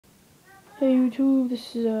Hey YouTube,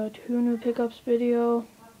 this is a 2 new pickups video.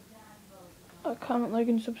 Comment, like,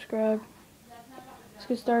 and subscribe. Let's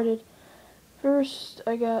get started. First,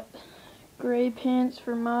 I got gray pants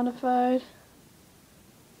for modified.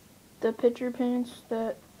 The picture pants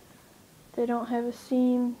that they don't have a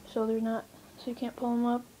seam, so you can't pull them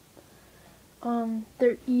up.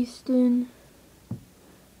 They're Easton.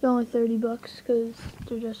 They're only $30 because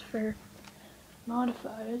they're just for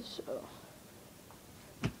modified. So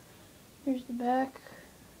here's the back.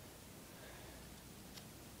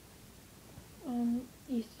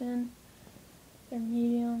 Easton. They're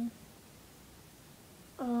medium.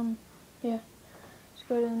 Yeah. Let's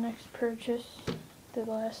go to the next purchase. The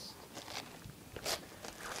last.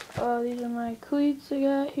 These are my cleats I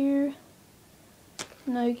got here.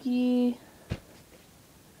 Nike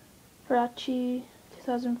Rachi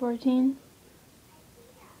 2014.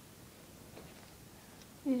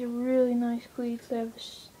 These are really nice cleats. They have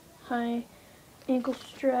this high ankle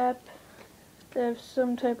strap. They have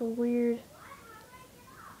some type of weird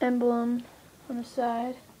emblem on the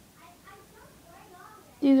side.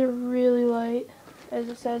 These are really light, as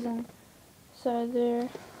it says inside there.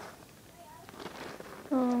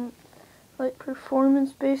 Like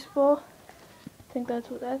performance baseball. I think that's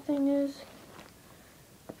what that thing is.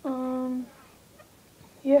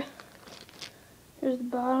 Yeah. Here's the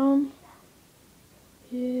bottom.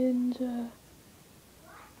 And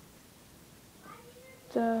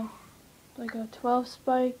it's like a 12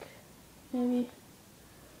 spike, maybe.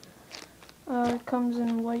 It comes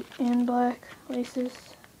in white and black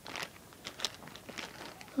laces.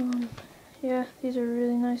 Yeah, these are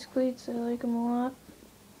really nice cleats. I like them a lot.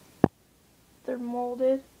 They're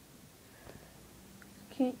molded.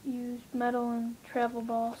 Can't use metal and travel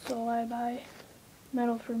ball, so I buy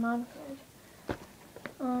metal for modified.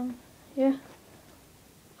 Yeah.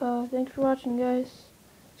 Thanks for watching, guys.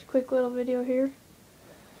 It's a quick little video here.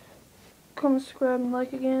 Come subscribe and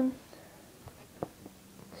like again.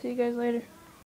 See you guys later.